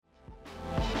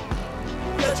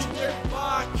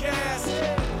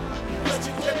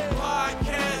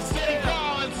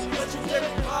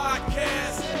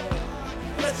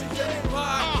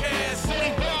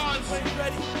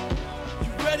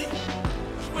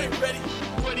ready?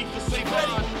 Ready for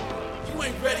Savon. You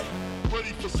ain't ready.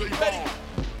 Ready for Savon.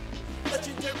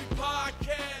 Legendary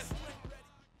podcast.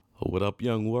 What up,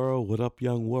 young world? What up,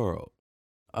 young world?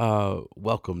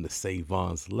 Welcome to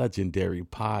Savon's Legendary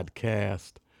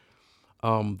Podcast.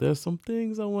 There's some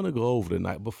things I want to go over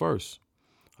tonight, but first,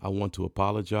 I want to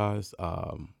apologize.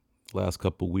 Last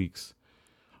couple weeks,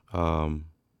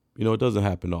 it doesn't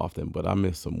happen often, but I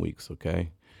missed some weeks,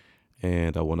 okay?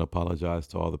 And I want to apologize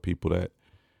to all the people that,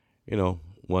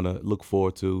 want to look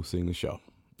forward to seeing the show,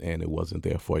 and it wasn't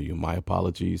there for you. My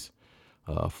apologies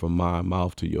from my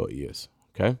mouth to your ears,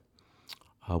 okay?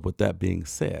 With that being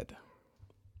said,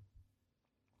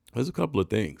 there's a couple of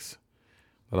things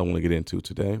that I want to get into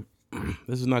today.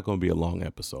 This is not going to be a long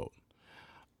episode.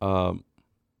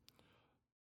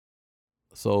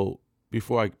 So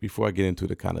before I get into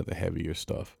the kind of the heavier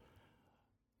stuff,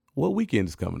 what weekend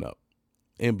is coming up?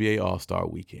 NBA All-Star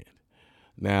Weekend.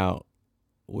 Now,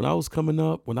 when I was coming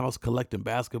up, when I was collecting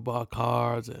basketball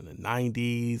cards in the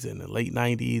 90s and the late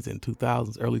 90s and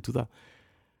 2000s, early 2000s,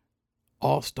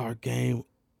 All-Star game,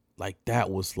 like that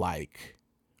was like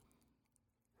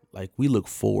we look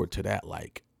forward to that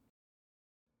like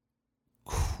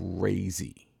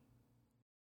crazy.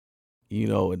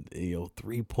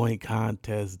 3-point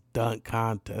contest, dunk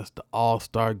contest, the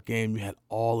All-Star game. You had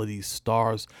all of these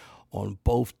stars on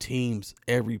both teams.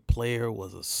 Every player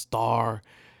was a star.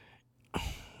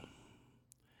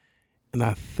 And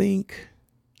I think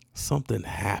something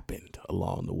happened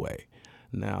along the way.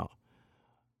 Now,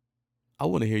 I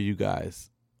want to hear you guys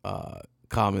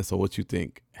comments on what you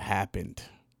think happened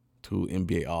to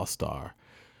NBA All-Star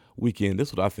Weekend. This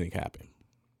is what I think happened.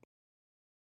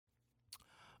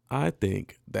 I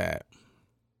think that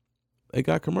it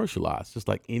got commercialized just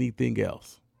like anything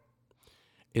else.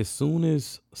 As soon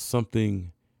as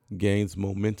something gains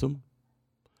momentum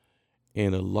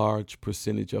and a large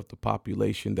percentage of the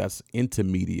population that's into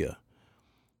media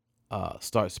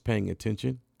starts paying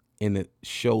attention and it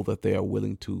show that they are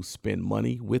willing to spend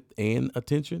money with and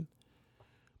attention,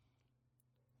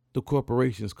 the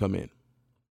corporations come in.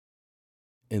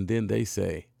 And then they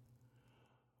say,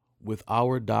 with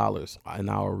our dollars and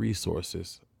our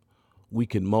resources, we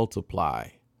can multiply,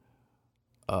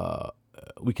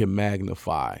 we can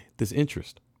magnify this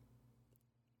interest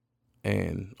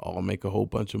and all make a whole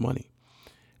bunch of money.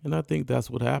 And I think that's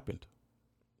what happened.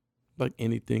 Like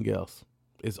anything else,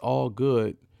 it's all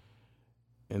good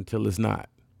until it's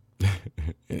not.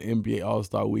 And NBA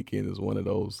All-Star Weekend is one of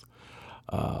those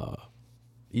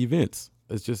events.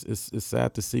 It's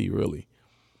sad to see, really.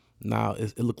 Now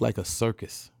it looked like a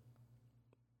circus.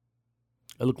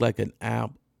 It looked like an app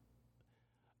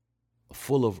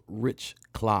full of rich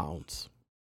clowns.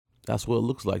 That's what it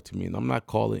looks like to me. And I'm not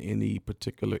calling any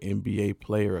particular NBA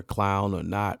player a clown or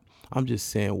not. I'm just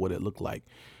saying what it looked like.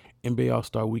 NBA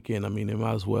All-Star Weekend, I mean, they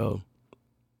might as well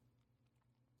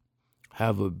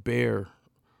have a bear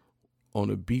on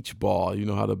a beach ball. You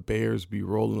know how the bears be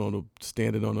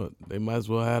standing on they might as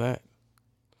well have that.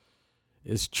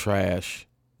 It's trash.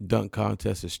 Dunk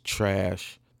contest is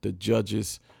trash. The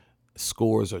judges'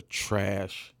 scores are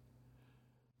trash.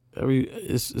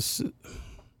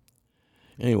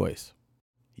 Anyways,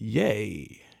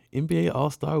 yay, NBA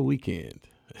All-Star Weekend.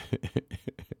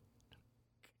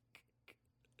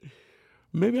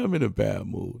 Maybe I'm in a bad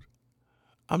mood.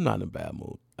 I'm not in a bad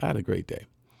mood. I had a great day.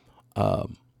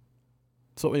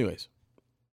 So anyways,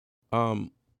 I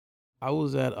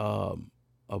was at a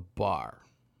bar,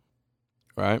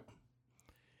 right?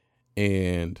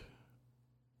 And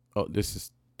this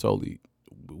is totally,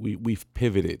 we've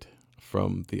pivoted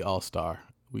from the All-Star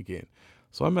Weekend.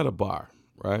 So I'm at a bar,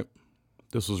 right?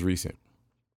 This was recent.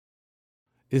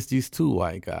 It's these two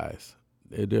white guys.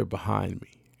 They're behind me,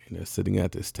 and they're sitting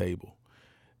at this table.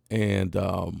 And,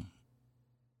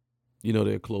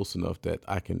 they're close enough that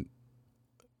I can,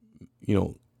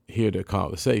 hear their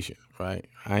conversation, right?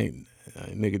 I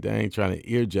ain't trying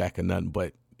to ear jack or nothing,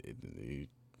 but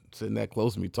sitting that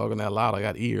close to me, talking that loud, I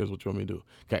got ears. What you want me to do?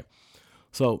 Okay.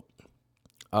 So,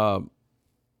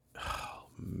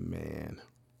 man.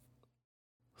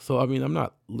 So, I mean, I'm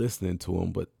not listening to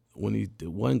him, but when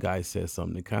one guy said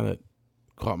something that kind of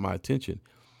caught my attention.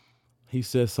 He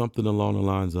says something along the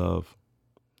lines of,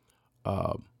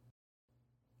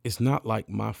 it's not like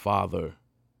my father,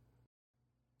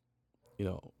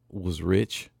 was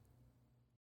rich.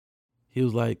 He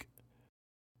was like,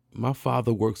 my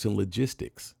father works in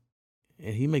logistics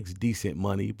and he makes decent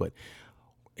money,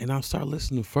 and I started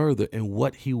listening further, and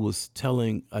what he was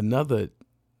telling another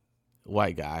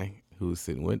white guy who was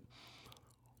sitting with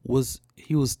was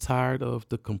he was tired of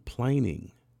the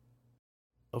complaining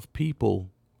of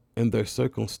people and their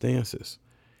circumstances.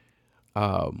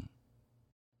 um,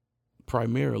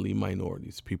 primarily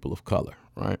minorities, people of color,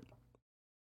 right?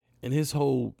 And his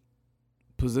whole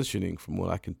positioning, from what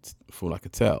I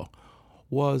could tell,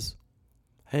 was,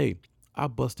 "Hey, I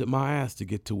busted my ass to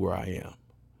get to where I am.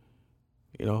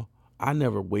 You know, I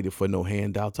never waited for no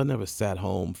handouts. I never sat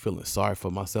home feeling sorry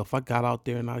for myself. I got out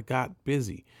there and I got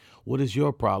busy. What is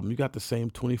your problem? You got the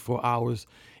same 24 hours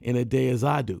in a day as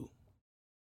I do.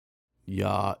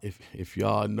 Y'all, if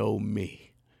y'all know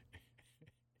me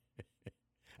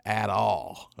at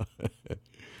all."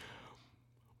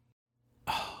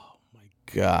 Oh my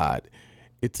God.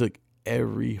 It took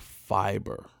every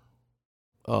fiber.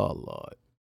 Oh Lord.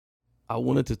 I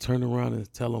wanted to turn around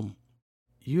and tell him,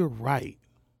 "You're right,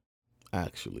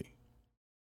 actually.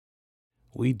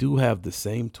 We do have the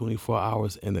same 24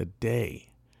 hours in a day.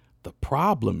 The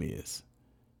problem is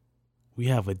we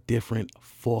have a different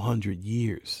 400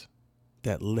 years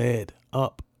that led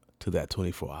up to that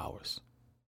 24 hours.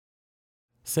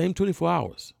 Same 24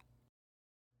 hours,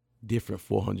 different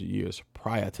 400 years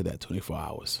prior to that 24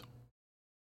 hours.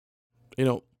 You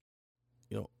know,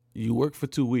 you work for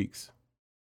 2 weeks,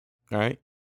 all right?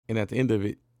 And at the end of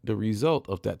it, the result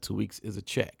of that 2 weeks is a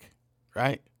check,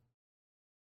 right?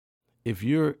 If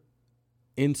you're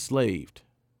enslaved,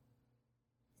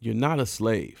 you're not a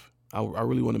slave. I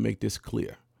really want to make this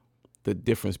clear. The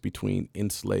difference between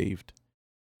enslaved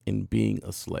and being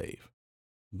a slave.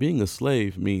 Being a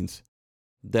slave means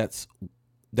that's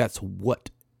what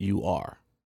you are.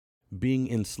 Being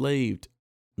enslaved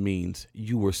means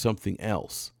you were something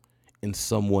else and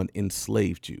someone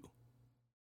enslaved you.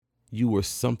 You were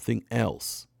something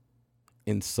else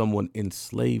and someone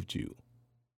enslaved you.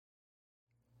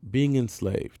 Being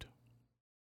enslaved,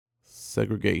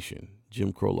 segregation,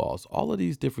 Jim Crow laws, all of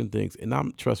these different things.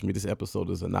 And trust me, this episode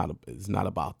is not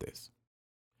about this.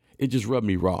 It just rubbed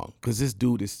me wrong because this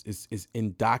dude is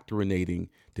indoctrinating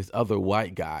this other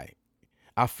white guy.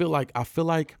 I feel like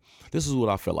this is what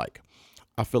I feel like.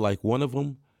 I feel like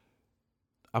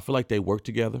they work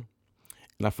together,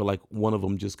 and I feel like one of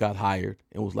them just got hired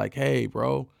and was like, "Hey,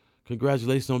 bro,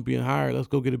 congratulations on being hired. Let's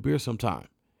go get a beer sometime."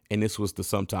 And this was the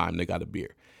sometime they got a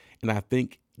beer. And I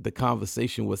think the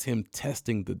conversation was him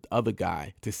testing the other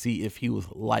guy to see if he was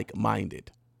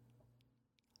like-minded.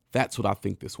 That's what I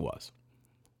think this was.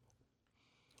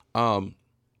 I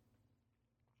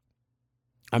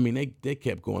mean, they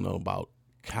kept going on about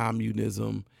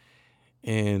communism,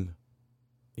 and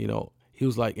he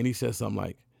was like, and he said something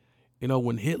like,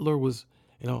 when Hitler was,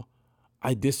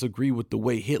 I disagree with the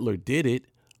way Hitler did it,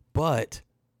 but ...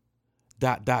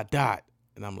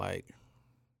 And I'm like,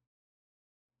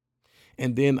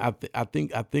 and then I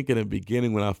think in the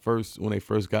beginning when they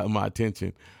first got my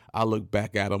attention, I looked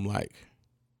back at them like,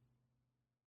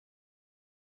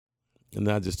 and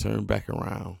then I just turned back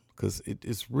around because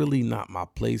it's really not my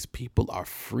place. People are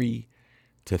free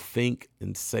to think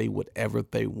and say whatever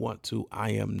they want to.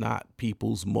 I am not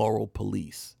people's moral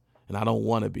police, and I don't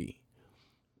want to be.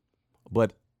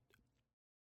 But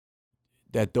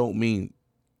that don't mean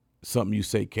something you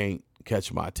say can't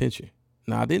catch my attention.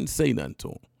 Now, I didn't say nothing to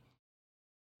him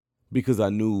because I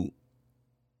knew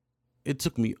it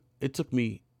took me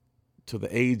to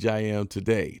the age I am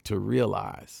today to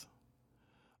realize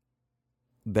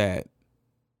that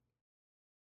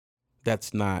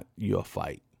that's not your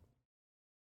fight.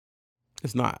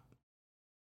 It's not.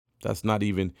 That's not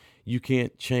even, you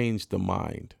can't change the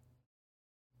mind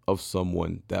of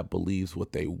someone that believes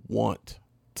what they want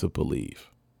to believe.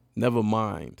 Never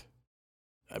mind.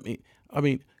 I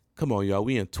mean, come on, y'all.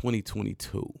 We in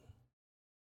 2022.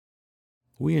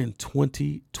 We're in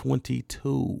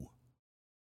 2022.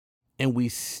 And we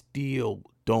still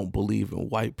don't believe in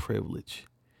white privilege.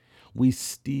 We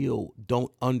still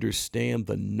don't understand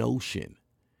the notion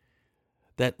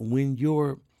that when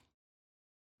your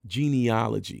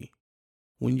genealogy,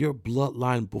 when your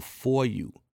bloodline before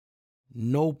you,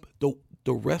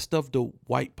 the rest of the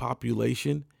white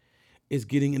population is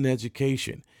getting an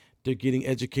education. They're getting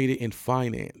educated in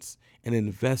finance and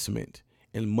investment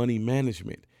and money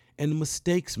management and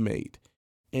mistakes made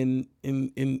and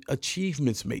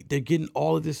achievements made. They're getting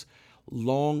all of this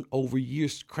long over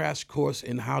years crash course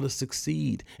in how to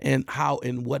succeed and how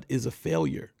and what is a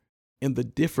failure and the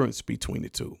difference between the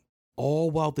two. All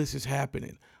while this is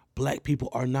happening, Black people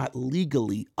are not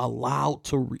legally allowed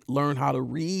to learn how to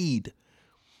read.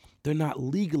 They're not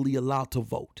legally allowed to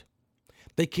vote.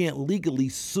 They can't legally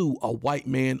sue a white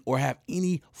man or have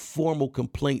any formal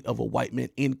complaint of a white man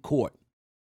in court.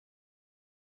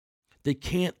 They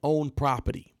can't own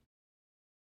property.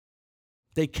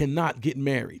 They cannot get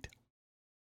married.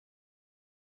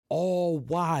 All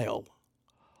while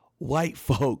white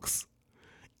folks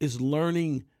is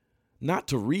learning not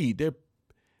to read.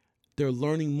 They're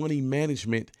learning money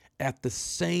management at the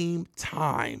same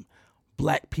time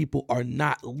black people are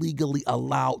not legally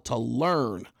allowed to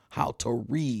learn how to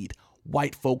read.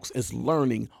 White folks is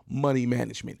learning money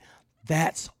management.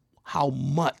 That's how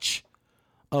much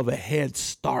of a head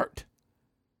start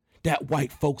that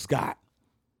white folks got.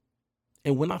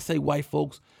 And when I say white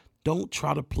folks, don't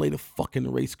try to play the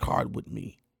fucking race card with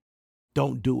me.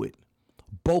 Don't do it.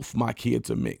 Both my kids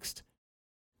are mixed.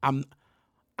 I'm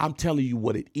telling you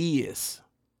what it is.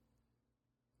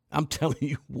 I'm telling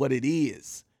you what it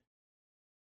is.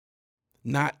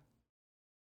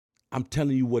 I'm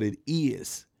telling you what it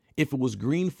is. If it was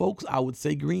green folks, I would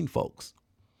say green folks.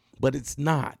 But it's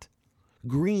not.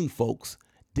 Green folks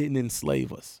didn't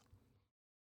enslave us.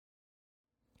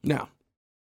 Now,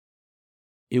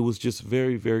 it was just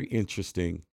very, very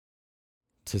interesting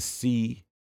to see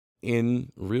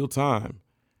in real time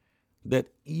that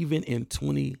even in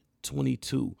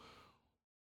 2022,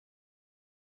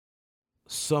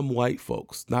 some white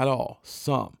folks, not all,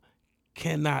 some,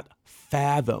 cannot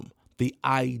fathom the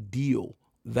ideal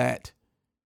that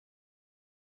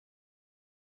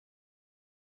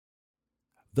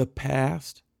the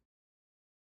past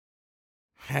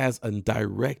has a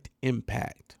direct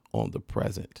impact on the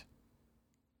present.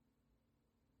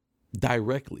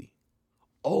 Directly.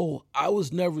 Oh, I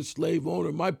was never a slave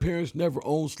owner. My parents never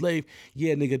owned slave.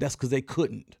 Yeah, nigga, that's because they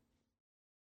couldn't.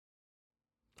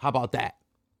 How about that?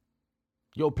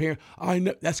 Your parent,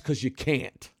 that's because you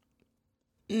can't.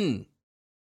 But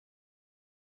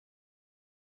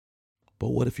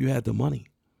what if you had the money?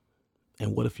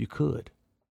 And what if you could?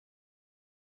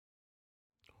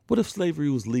 What if slavery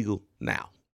was legal now?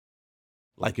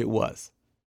 Like it was?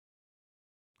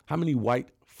 How many white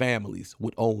families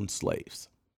would own slaves?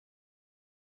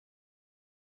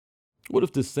 What if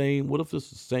it's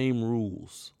the same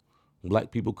rules?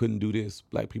 Black people couldn't do this,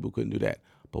 black people couldn't do that,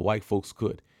 but white folks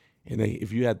could. And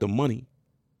if you had the money,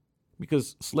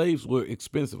 because slaves were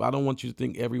expensive. I don't want you to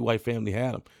think every white family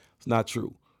had them. It's not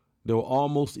true. They were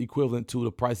almost equivalent to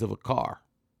the price of a car.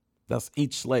 That's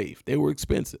each slave. They were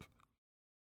expensive.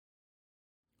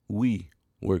 We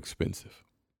were expensive.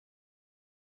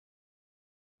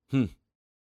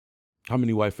 How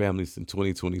many white families in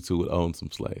 2022 would own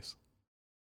some slaves?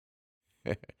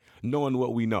 Knowing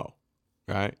what we know,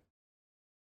 right?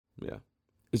 Yeah.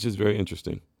 It's just very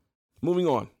interesting. Moving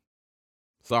on.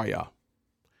 Sorry, y'all.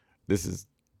 This is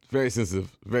very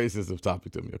sensitive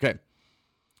topic to me. Okay.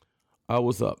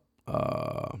 What's up?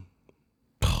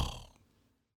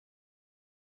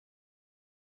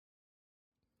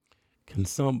 Can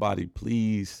somebody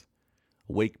please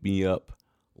wake me up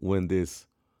when this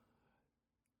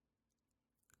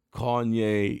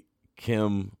Kanye,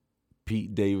 Kim,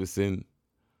 Pete Davidson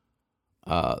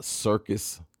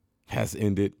circus has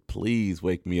ended? Please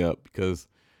wake me up, because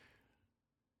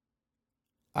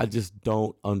I just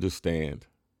don't understand.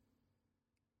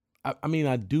 I mean,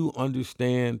 I do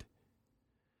understand,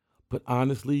 but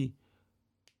honestly,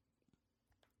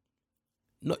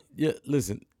 no. Yeah,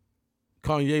 listen,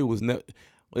 Kanye was never.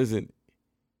 Listen,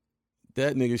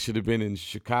 that nigga should have been in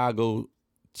Chicago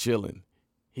chilling.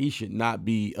 He should not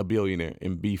be a billionaire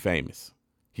and be famous.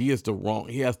 He has the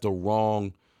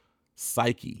wrong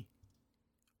psyche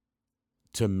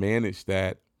to manage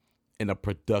that in a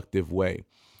productive way.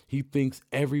 He thinks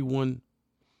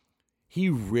he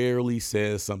rarely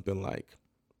says something like,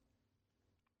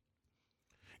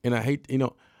 and I hate,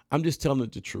 I'm just telling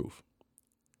it the truth.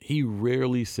 He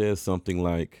rarely says something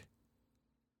like,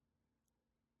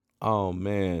 oh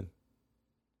man,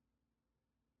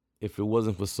 if it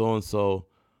wasn't for so-and-so,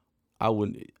 I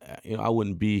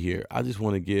wouldn't be here. I just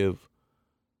want to give,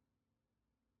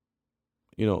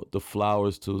 the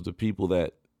flowers to the people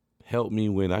that helped me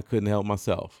when I couldn't help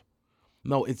myself.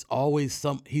 No, it's always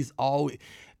Kanye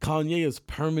is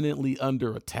permanently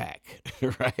under attack,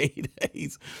 right?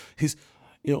 He's,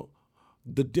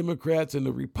 the Democrats and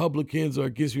the Republicans are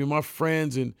against me. My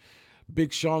friends, and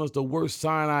Big Sean is the worst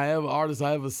artist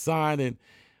I ever signed.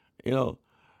 And,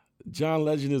 John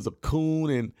Legend is a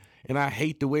coon, and I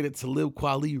hate the way that Talib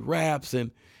Kweli raps,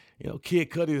 and, Kid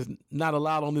Cudi is not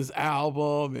allowed on this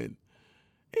album. And,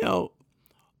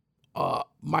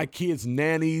 my kids'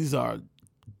 nannies are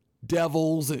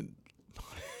devils. And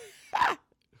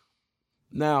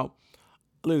now,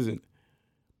 listen,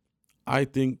 I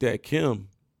think that Kim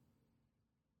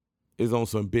is on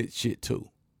some bitch shit too.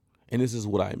 And this is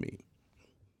what I mean.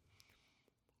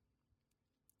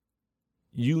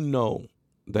 You know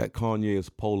that Kanye is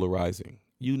polarizing.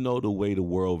 You know the way the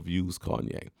world views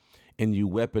Kanye. And you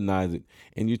weaponize it.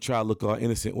 And you try to look all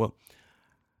innocent. Well,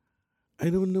 I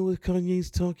don't know what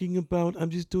Kanye's talking about. I'm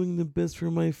just doing the best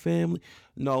for my family.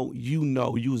 No, you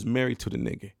know, you was married to the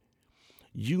nigga.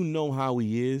 You know how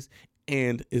he is,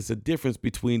 and it's a difference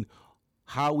between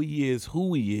how he is,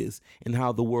 who he is, and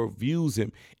how the world views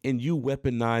him. And you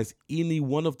weaponize any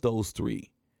one of those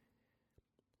three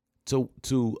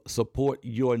to support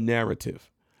your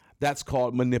narrative. That's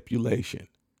called manipulation.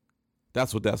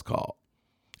 That's what that's called.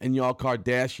 And y'all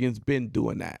Kardashians been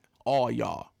doing that. All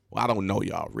y'all. Well, I don't know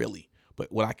y'all really, but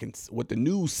what the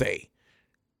news say,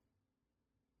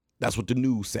 that's what the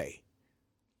news say.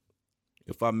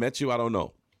 If I met you, I don't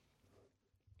know.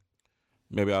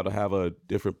 Maybe I'd have a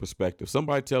different perspective.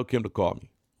 Somebody tell Kim to call me.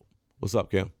 What's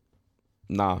up, Kim?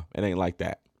 Nah, it ain't like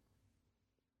that.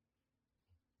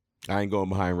 I ain't going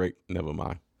behind Rick. Never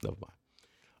mind.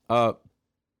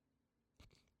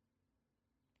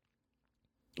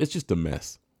 It's just a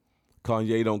mess.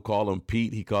 Kanye don't call him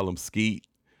Pete. He call him Skeet.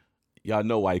 Y'all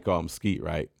know why he call him Skeet,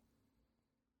 right?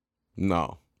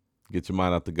 No. Get your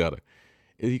mind out the gutter.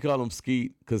 He call him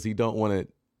Skeet because he don't want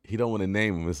to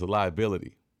name him. It's a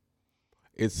liability.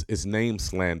 It's name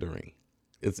slandering.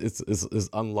 It's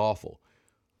unlawful.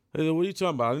 Hey, what are you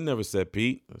talking about? I never said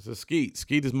Pete. I said Skeet.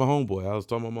 Skeet is my homeboy. I was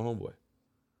talking about my homeboy.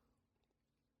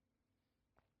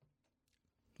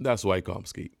 That's why I call him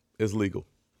Skeet. It's legal.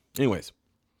 Anyways,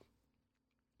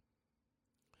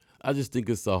 I just think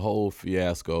it's a whole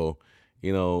fiasco.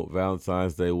 You know,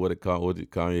 Valentine's Day, what did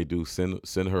Kanye do?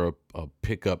 Send her a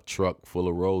pickup truck full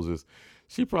of roses.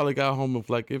 She probably got home and was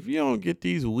like, if you don't get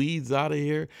these weeds out of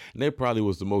here, and they probably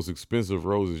was the most expensive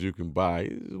roses you can buy.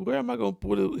 Where am I going to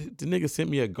put it? The nigga sent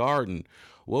me a garden.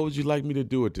 What would you like me to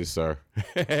do with this, sir?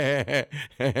 I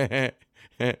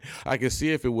can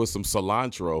see if it was some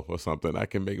cilantro or something. I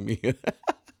can make me.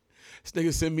 This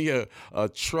nigga sent me a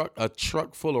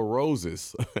truck full of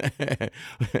roses.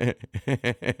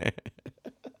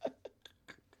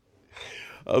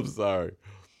 I'm sorry.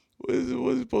 What is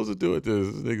he supposed to do with this?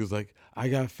 This nigga's like, I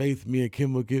got faith me and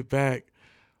Kim will get back.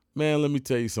 Man, let me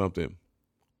tell you something.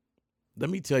 Let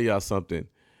me tell y'all something.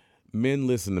 Men,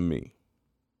 listen to me.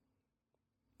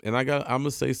 And I'm going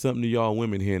to say something to y'all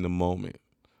women here in a moment.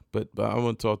 But I'm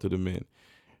going to talk to the men.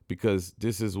 Because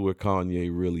this is where Kanye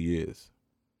really is.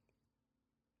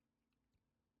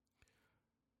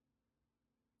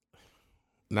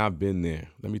 And I've been there.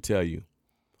 Let me tell you.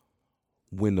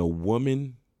 When a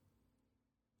woman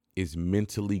is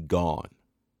mentally gone.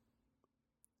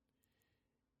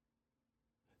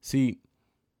 See,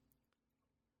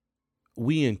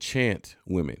 we enchant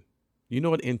women. You know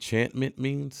what enchantment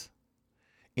means?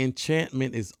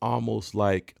 Enchantment is almost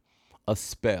like a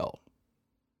spell.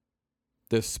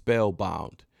 They're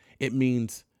spellbound. It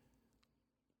means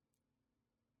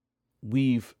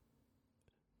we've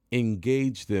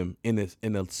engaged them in a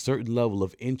certain level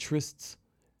of interests,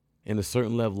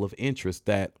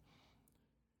 that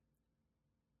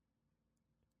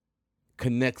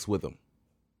connects with them.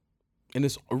 And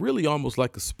it's really almost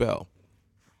like a spell.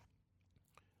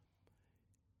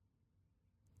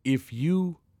 If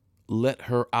you let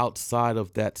her outside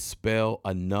of that spell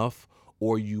enough,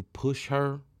 or you push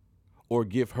her or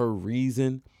give her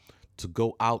reason to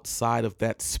go outside of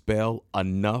that spell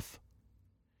enough,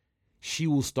 she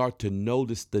will start to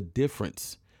notice the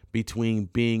difference between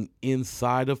being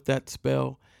inside of that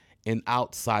spell and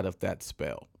outside of that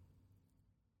spell.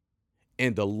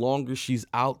 And the longer she's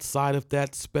outside of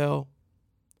that spell,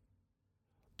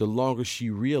 the longer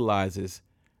she realizes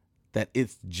that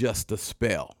it's just a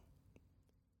spell.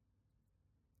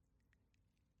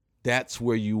 That's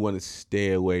where you want to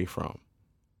stay away from.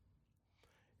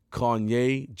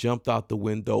 Kanye jumped out the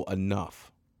window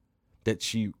enough that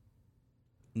she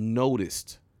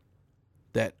noticed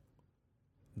that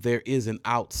there is an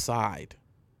outside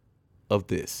of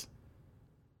this.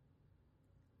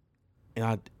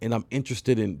 And I'm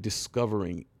interested in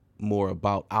discovering more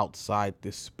about outside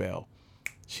this spell.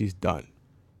 She's done.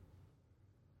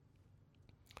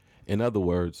 In other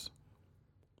words,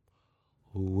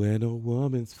 when a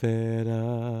woman's fed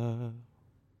up,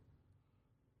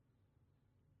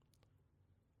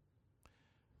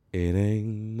 it ain't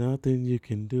nothing you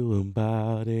can do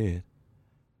about it.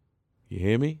 You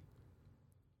hear me?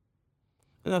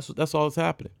 And that's all that's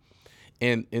happening.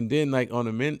 And then like on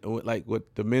the men, like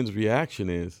what the men's reaction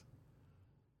is,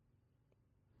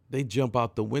 they jump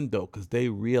out the window because they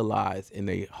realize in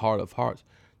their heart of hearts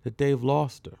that they've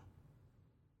lost her.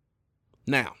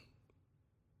 Now,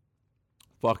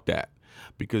 fuck that.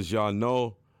 Because y'all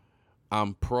know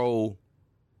I'm pro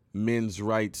men's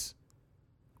rights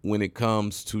when it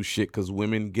comes to shit, because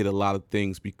women get a lot of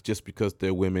things just because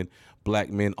they're women.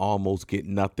 Black men almost get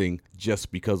nothing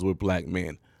just because we're black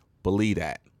men. Believe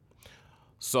that.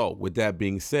 So with that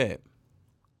being said,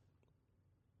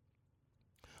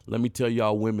 let me tell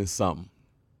y'all women something.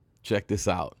 Check this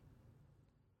out.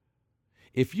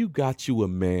 If you got you a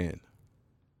man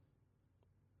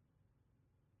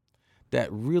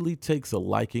that really takes a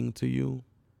liking to you,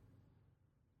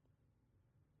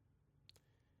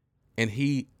 and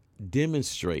he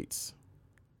demonstrates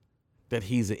that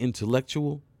he's an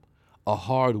intellectual, a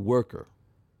hard worker,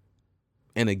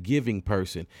 and a giving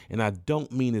person, and I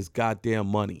don't mean his goddamn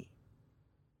money.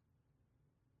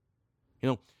 You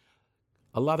know,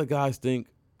 a lot of guys think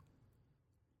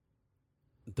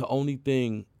the only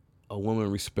thing a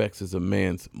woman respects is a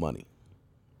man's money,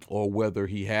 or whether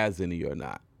he has any or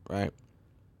not, right?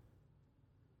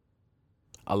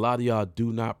 A lot of y'all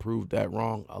do not prove that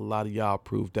wrong. A lot of y'all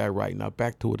prove that right. Now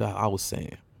back to what I was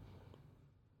saying.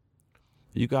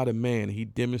 You got a man, he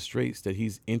demonstrates that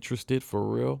he's interested for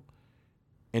real,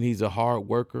 and he's a hard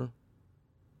worker,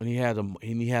 and he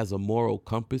has a moral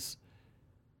compass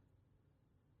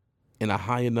and a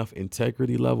high enough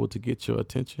integrity level to get your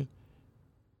attention.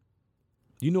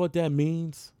 You know what that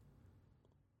means?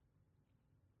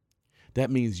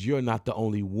 That means you're not the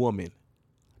only woman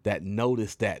that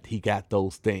noticed that he got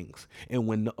those things. And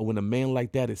when a man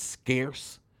like that is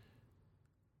scarce,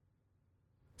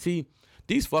 see,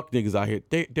 these fuck niggas out here,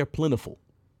 they're plentiful.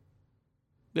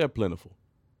 They're plentiful.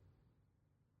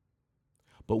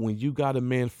 But when you got a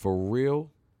man for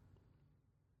real,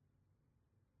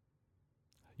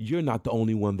 you're not the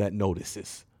only one that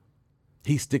notices.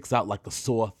 He sticks out like a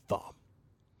sore thumb.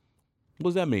 What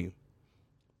does that mean?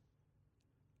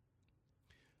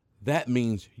 That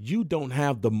means you don't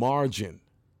have the margin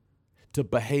to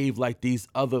behave like these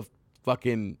other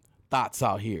fucking thoughts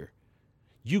out here.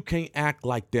 You can't act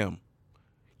like them.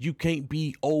 You can't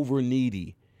be over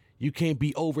needy. You can't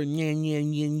be over nyan,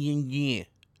 nyan, nyan, nyan, nyan.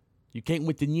 You can't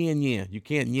with the nyan, nyan. You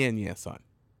can't nyan, nyan, son.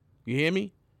 You hear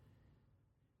me?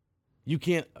 You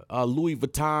can't Louis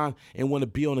Vuitton and want to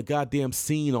be on a goddamn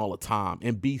scene all the time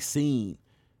and be seen.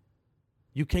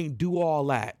 You can't do all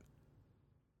that.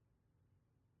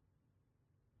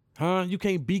 Huh? You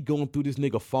can't be going through this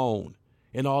nigga phone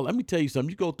and all. Let me tell you something.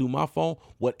 You go through my phone,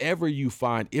 whatever you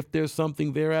find, if there's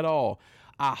something there at all,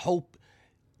 I hope,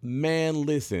 man,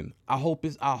 listen, I hope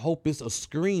it's a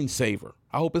screensaver.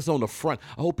 I hope it's on the front.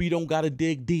 I hope you don't got to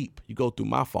dig deep. You go through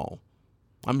my phone.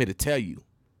 I'm here to tell you.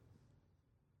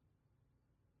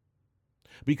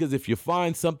 Because if you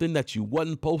find something that you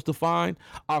wasn't supposed to find,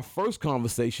 our first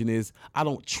conversation is, I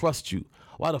don't trust you.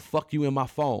 Why the fuck you in my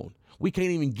phone? We can't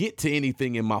even get to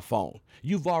anything in my phone.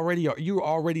 You're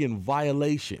already in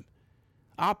violation.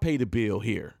 I pay the bill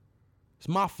here. It's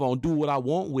my phone. Do what I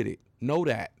want with it. Know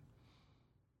that.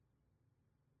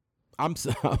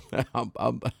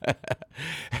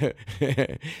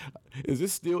 Is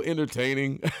this still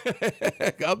entertaining?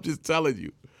 I'm just telling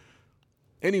you.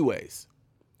 Anyways,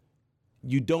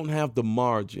 you don't have the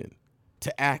margin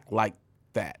to act like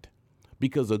that,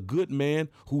 because a good man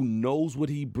who knows what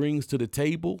he brings to the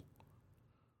table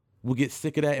will get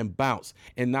sick of that and bounce.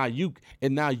 And now you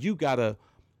gotta,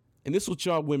 and this is what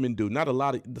y'all women do. Not a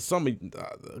lot of,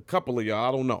 a couple of y'all,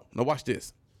 I don't know. Now watch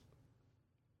this.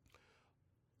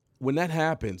 When that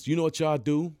happens, you know what y'all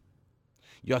do?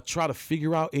 Y'all try to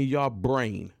figure out in y'all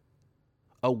brain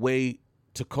a way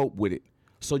to cope with it.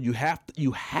 So you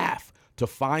have to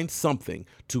find something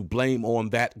to blame on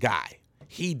that guy.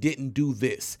 He didn't do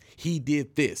this. He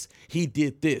did this. He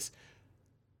did this.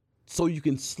 So you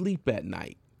can sleep at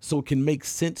night. So it can make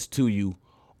sense to you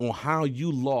on how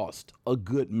you lost a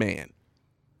good man.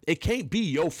 It can't be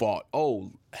your fault.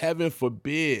 Oh, heaven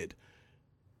forbid.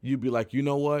 You'd be like, you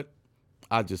know what?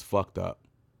 I just fucked up.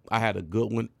 I had a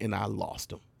good one and I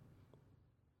lost him.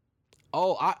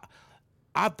 Oh,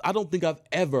 I don't think I've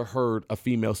ever heard a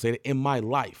female say that in my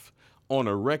life. On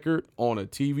a record, on a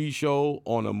TV show,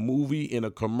 on a movie, in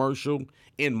a commercial,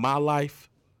 in my life.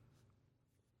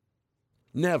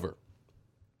 Never.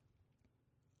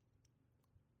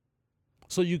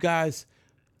 So you guys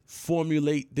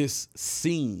formulate this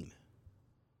scene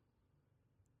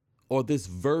or this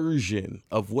version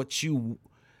of what you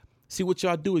see. What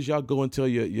y'all do is y'all go and tell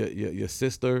your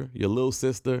sister, your little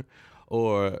sister,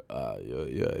 or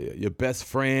your best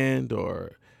friend,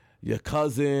 or your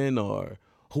cousin, or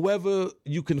whoever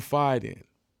you confide in,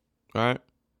 right?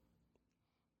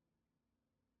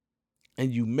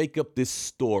 And you make up this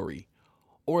story,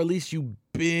 or at least you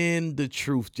bend the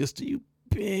truth,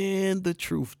 bend the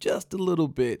truth just a little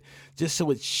bit, just so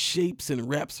it shapes and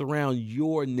wraps around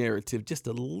your narrative just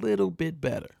a little bit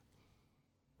better.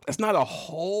 That's not a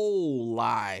whole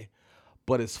lie,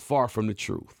 but it's far from the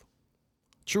truth.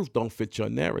 Truth don't fit your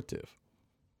narrative.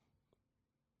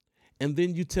 And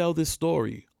then you tell this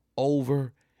story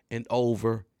over and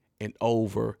over and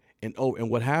over and over. And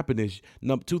what happened is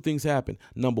two things happen.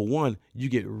 Number one, you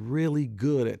get really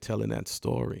good at telling that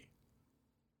story.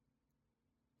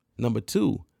 Number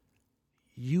two,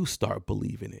 you start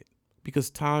believing it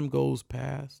because time goes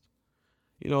past.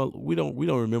 We don't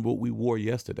remember what we wore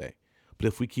yesterday. But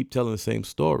if we keep telling the same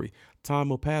story, time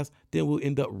will pass, then we'll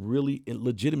end up really and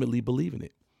legitimately believing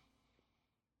it.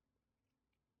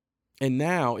 And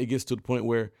now it gets to the point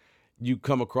where you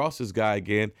come across this guy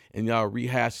again and y'all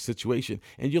rehash the situation.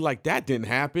 And you're like, that didn't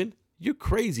happen. You're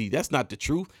crazy. That's not the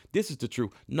truth. This is the truth.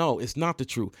 No, it's not the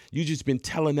truth. You just been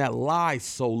telling that lie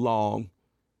so long.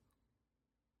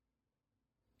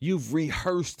 You've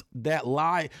rehearsed that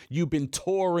lie. You've been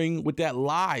touring with that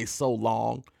lie so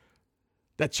long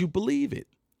that you believe it.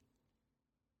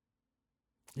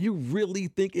 You really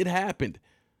think it happened.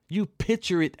 You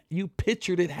picture it. You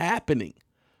pictured it happening.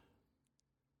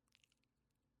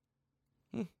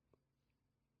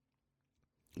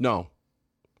 No,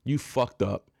 you fucked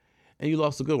up and you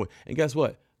lost a good one. And guess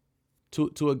what?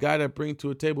 To a guy that brings to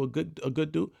a table a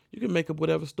good dude, you can make up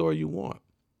whatever story you want.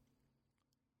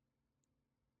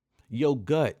 Your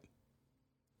gut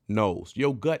knows.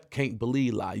 Your gut can't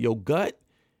believe lie. Your gut,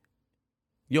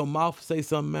 your mouth say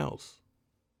something else.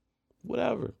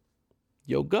 Whatever.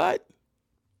 Your gut,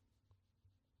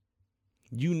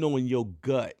 you know in your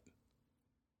gut.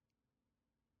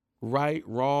 Right,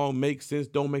 wrong, make sense,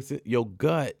 don't make sense. Your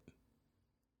gut.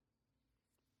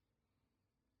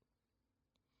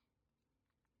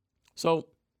 So,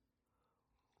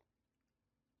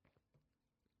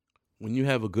 when you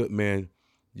have a good man,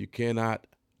 you cannot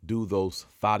do those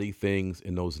thotty things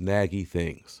and those naggy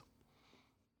things.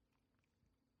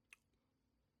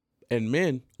 And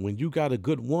men, when you got a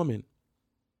good woman,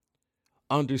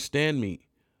 understand me,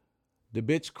 the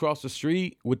bitch across the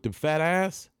street with the fat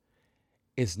ass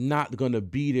is not going to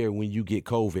be there when you get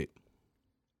COVID.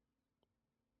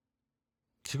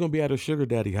 She's going to be at her sugar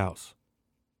daddy house.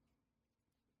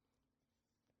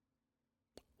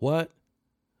 What?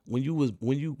 When you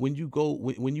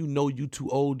know you too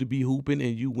old to be hooping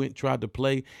and you tried to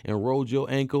play and rolled your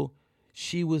ankle,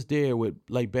 she was there with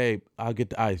like, babe, I'll get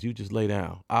the ice. You just lay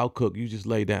down. I'll cook. You just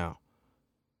lay down.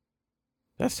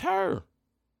 That's her.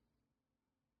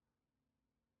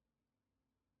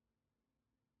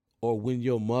 Or when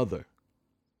your mother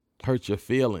hurt your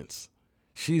feelings,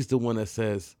 she's the one that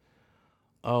says,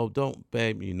 oh, don't,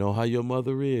 babe, you know how your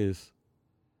mother is.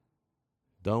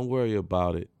 Don't worry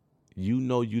about it. You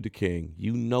know you the king.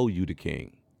 You know you the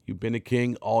king. You've been a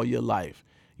king all your life.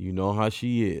 You know how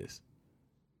she is.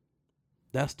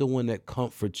 That's the one that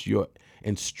comforts your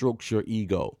and strokes your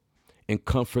ego and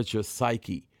comforts your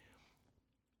psyche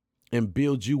and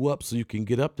builds you up so you can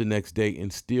get up the next day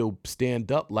and still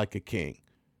stand up like a king.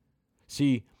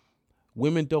 See,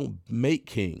 women don't make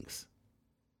kings,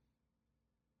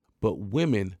 but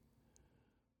women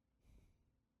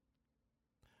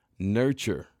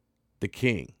nurture the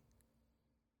king.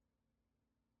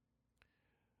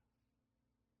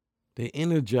 They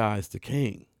energize the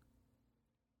king.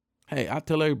 Hey, I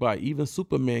tell everybody, even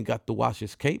Superman got to wash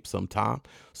his cape sometime.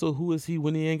 So who is he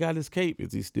when he ain't got his cape?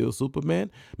 Is he still Superman?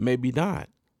 Maybe not.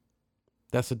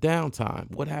 That's a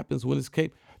downtime. What happens when his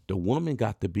cape? The woman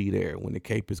got to be there when the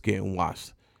cape is getting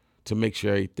washed to make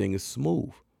sure everything is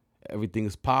smooth. Everything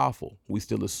is powerful. We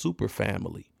still a super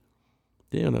family.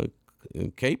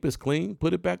 Cape is clean.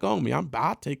 Put it back on me.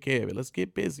 I'll take care of it. Let's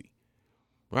get busy.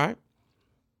 Right?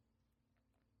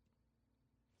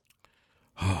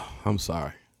 I'm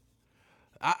sorry.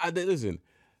 Listen.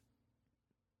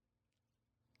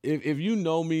 If you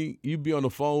know me, you be on the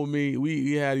phone with me.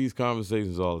 We had these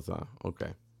conversations all the time.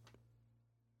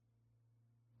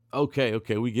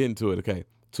 Okay, we get into it. Okay,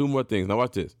 two more things. Now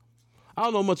watch this. I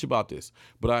don't know much about this,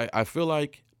 but I feel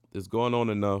like it's going on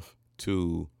enough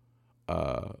to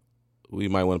we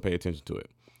might want to pay attention to it.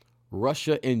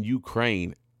 Russia and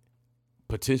Ukraine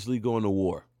potentially going to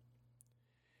war.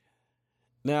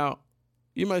 Now,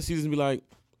 you might see this and be like,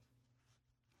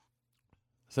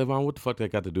 Savon, what the fuck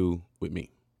that got to do with me?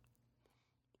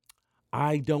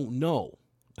 I don't know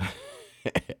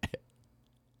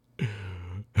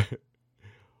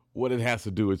what it has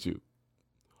to do with you.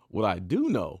 What I do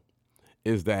know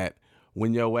is that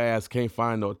when your ass can't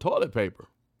find no toilet paper,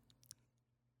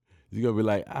 you're going to be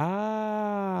like,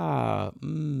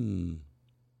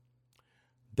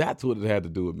 that's what it had to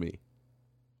do with me.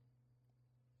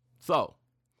 So,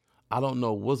 I don't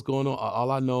know what's going on.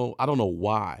 All I know, I don't know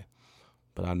why,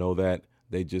 but I know that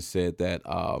they just said that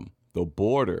the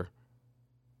border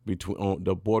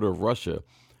of Russia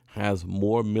has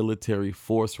more military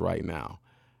force right now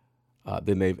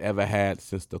than they've ever had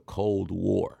since the Cold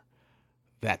War.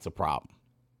 That's a problem.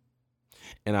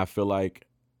 And I feel like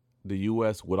the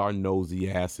U.S., with our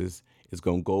nosy asses, is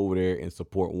going to go over there and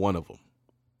support one of them.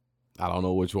 I don't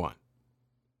know which one.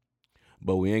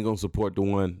 But we ain't going to support the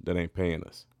one that ain't paying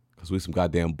us because we some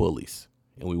goddamn bullies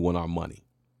and we want our money.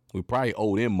 We probably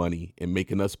owe them money and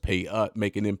making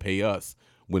them pay us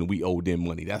when we owe them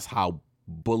money. That's how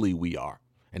bully we are.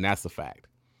 And that's a fact.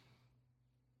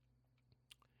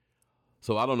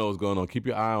 So I don't know what's going on. Keep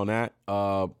your eye on that.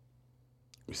 Let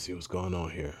me see what's going on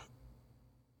here.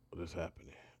 What is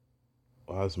happening?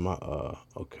 Why is my,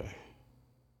 okay.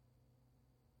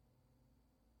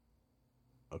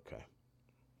 Okay.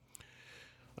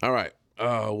 All right.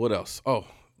 What else? Oh,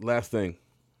 last thing.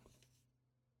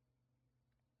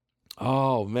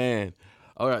 Oh, man.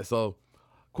 All right. So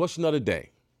question of the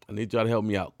day. I need y'all to help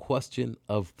me out. Question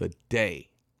of the day.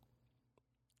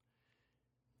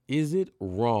 Is it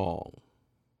wrong?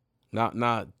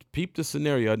 Now, peep the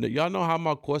scenario. Y'all know how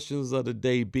my questions of the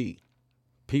day be.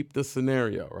 Peep the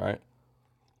scenario, right?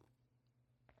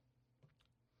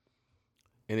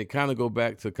 And it kind of go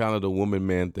back to kind of the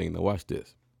woman-man thing. Now, watch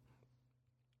this.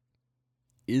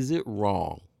 Is it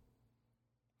wrong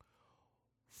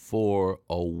for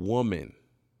a woman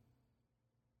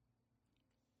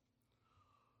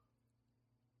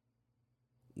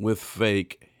with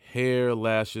fake hair,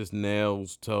 lashes,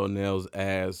 nails, toenails,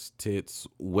 ass, tits,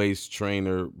 waist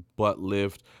trainer, butt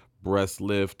lift, breast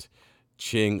lift,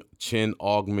 chin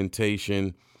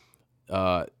augmentation,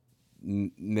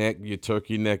 neck, your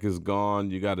turkey neck is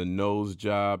gone, you got a nose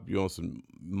job, you're on some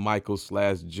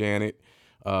Michael/Janet,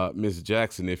 Miss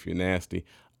Jackson if you're nasty,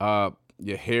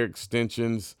 your hair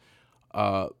extensions,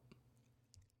 and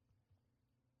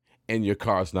your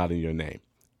car's not in your name.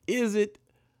 Is it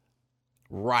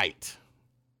right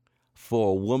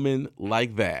for a woman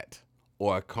like that,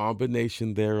 or a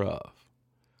combination thereof,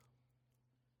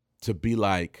 to be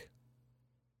like,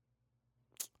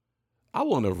 I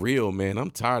want a real man.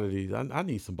 I'm tired of these. I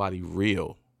need somebody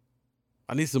real.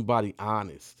 I need somebody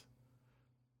honest.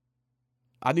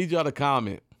 I need y'all to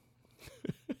comment.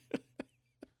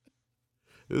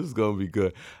 This is going to be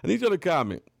good. I need y'all to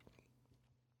comment.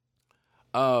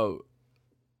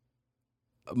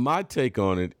 My take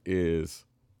on it is,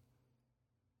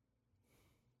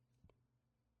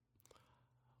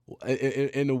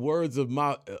 in the words of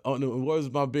my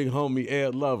big homie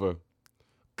Ed Lover,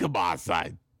 come on,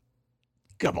 son.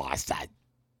 Come on, son.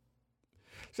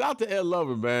 Shout out to Ed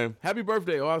Lover, man. Happy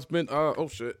birthday. Oh, I spent,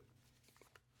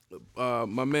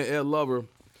 my man Ed Lover.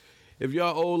 If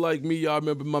y'all old like me, y'all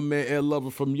remember my man Ed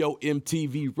Lover from Yo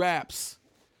MTV Raps.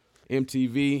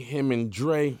 MTV, him and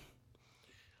Dre.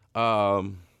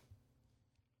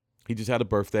 He just had a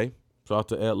birthday. Shout out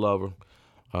to Ed Lover.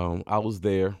 I was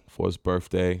there for his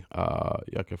birthday.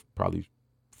 Y'all can probably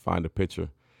find a picture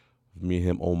of me and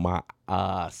him on my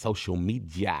social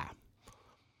media.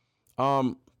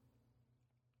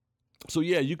 So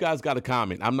yeah, you guys got to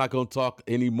comment. I'm not going to talk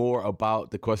anymore about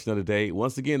the question of the day.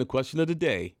 Once again, the question of the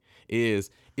day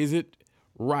is it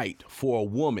right for a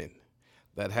woman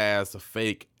that has a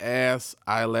fake ass,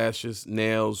 eyelashes,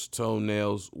 nails,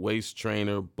 toenails, waist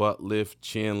trainer, butt lift,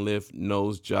 chin lift,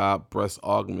 nose job, breast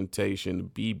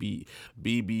augmentation,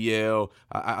 BBL.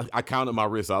 I counted my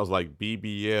wrist. I was like,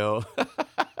 BBL.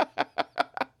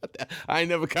 I ain't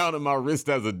never counted my wrist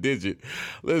as a digit.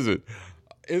 Listen,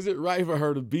 is it right for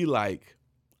her to be like,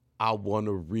 I want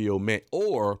a real man?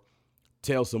 Or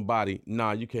tell somebody,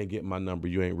 nah, you can't get my number.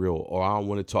 You ain't real. Or I don't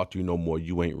want to talk to you no more.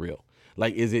 You ain't real.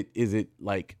 Like, is it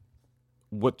like,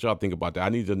 what y'all think about that? I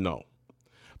need to know.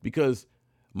 Because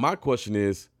my question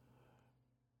is,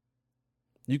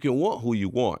 you can want who you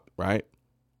want, right?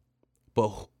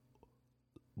 But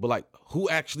like, who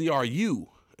actually are you?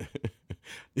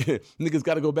 Niggas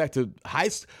got to go back to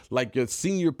like your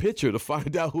senior picture to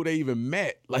find out who they even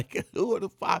met. Like, who are the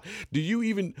five?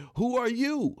 Who are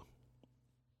you?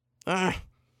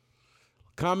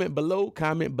 Comment below.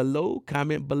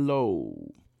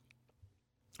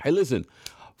 Hey, listen,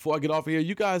 before I get off of here,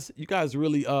 you guys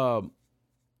really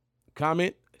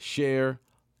comment, share,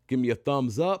 give me a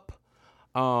thumbs up.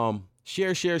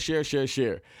 Share.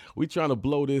 We trying to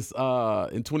blow this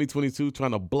in 2022,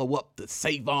 trying to blow up the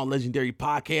Save On Legendary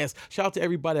podcast. Shout out to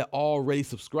everybody that already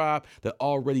subscribed, that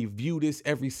already view this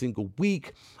every single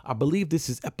week. I believe this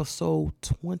is episode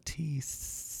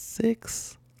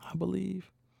 26, I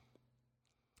believe.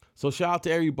 So shout out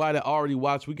to everybody that already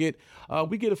watched. We get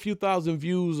a few thousand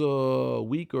views a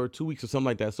week or 2 weeks or something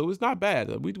like that. So it's not bad.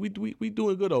 We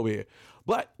doing good over here.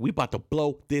 But we about to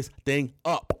blow this thing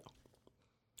up.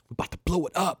 We about to blow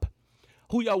it up.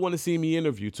 Who y'all want to see me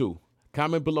interview too?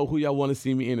 Comment below who y'all want to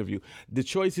see me interview. The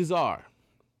choices are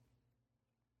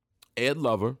Ed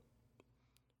Lover,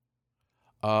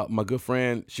 my good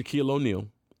friend Shaquille O'Neal.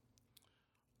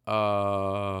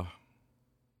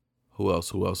 Who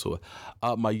else?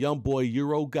 My young boy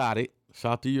Euro got it.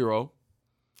 Shout out to Euro.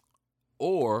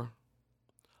 Or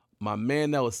my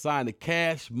man that was signed to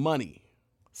Cash Money,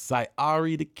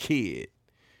 Sayari the Kid.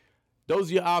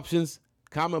 Those are your options.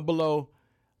 Comment below.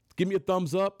 Give me a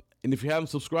thumbs up. And if you haven't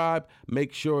subscribed,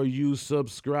 make sure you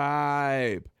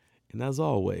subscribe. And as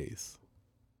always,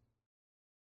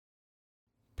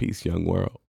 peace, young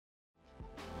world.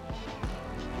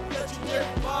 Legendary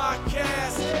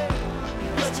Podcast.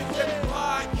 Legendary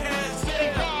Podcast.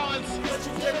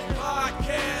 Legendary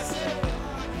Podcast.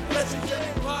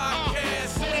 Legendary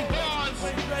Podcast. You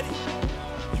ain't ready.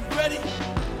 You ready?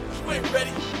 You ain't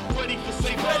ready. Ready for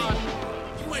Savon.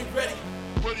 You ain't ready.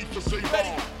 Ready for Savon.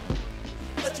 Ready.